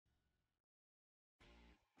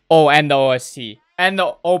Oh, and the OST. And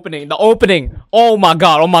the opening. The opening. Oh my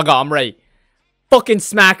god. Oh my god. I'm ready. Fucking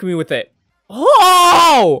smack me with it.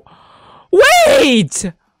 Oh!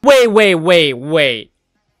 Wait! Wait.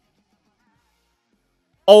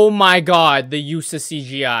 Oh my god. The use of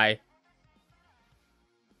CGI.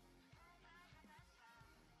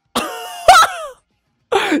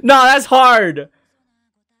 No, that's hard.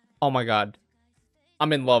 Oh my god.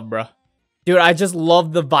 I'm in love, bro. Dude, I just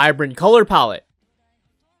love the vibrant color palette.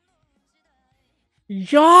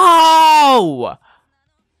 Yo!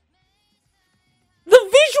 The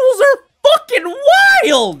visuals are fucking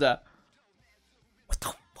wild! What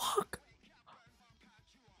the fuck?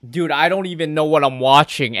 Dude, I don't even know what I'm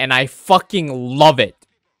watching, and I fucking love it.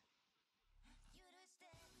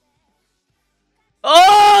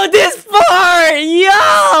 Oh, this part!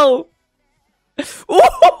 Yo!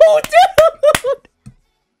 Ooh, dude!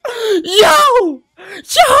 Yo!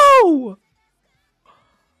 Yo!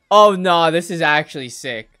 Oh, no, this is actually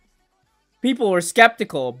sick. People were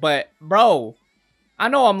skeptical, but, bro, I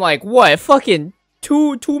know I'm like, what, fucking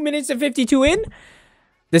 2 minutes and 52 in?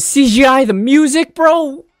 The CGI, the music,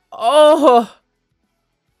 bro. Oh.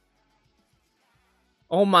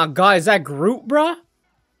 Oh my god, is that Groot, bro?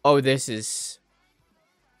 Oh, this is...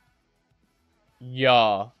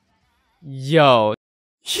 Yo. Yo.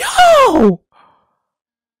 Yo!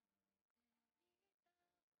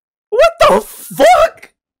 What the fuck?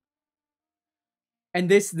 And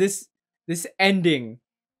this ending.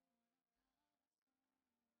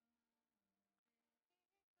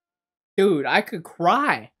 Dude, I could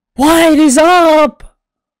cry. What is up?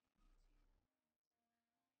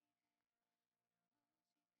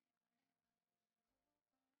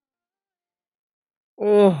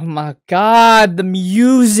 Oh my god, the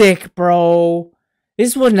music, bro.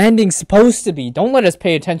 This is what an ending's supposed to be. Don't let us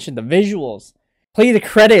pay attention to visuals. Play the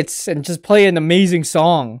credits and just play an amazing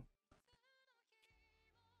song.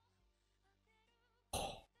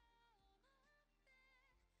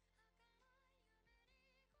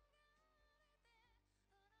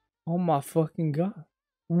 Oh my fucking god.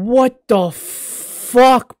 What the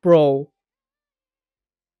fuck, bro?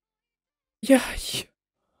 Yeah.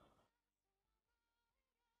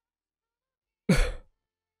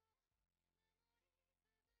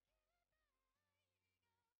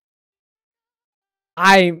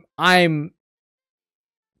 I'm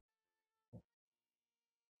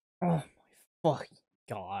Oh my fucking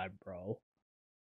god, bro.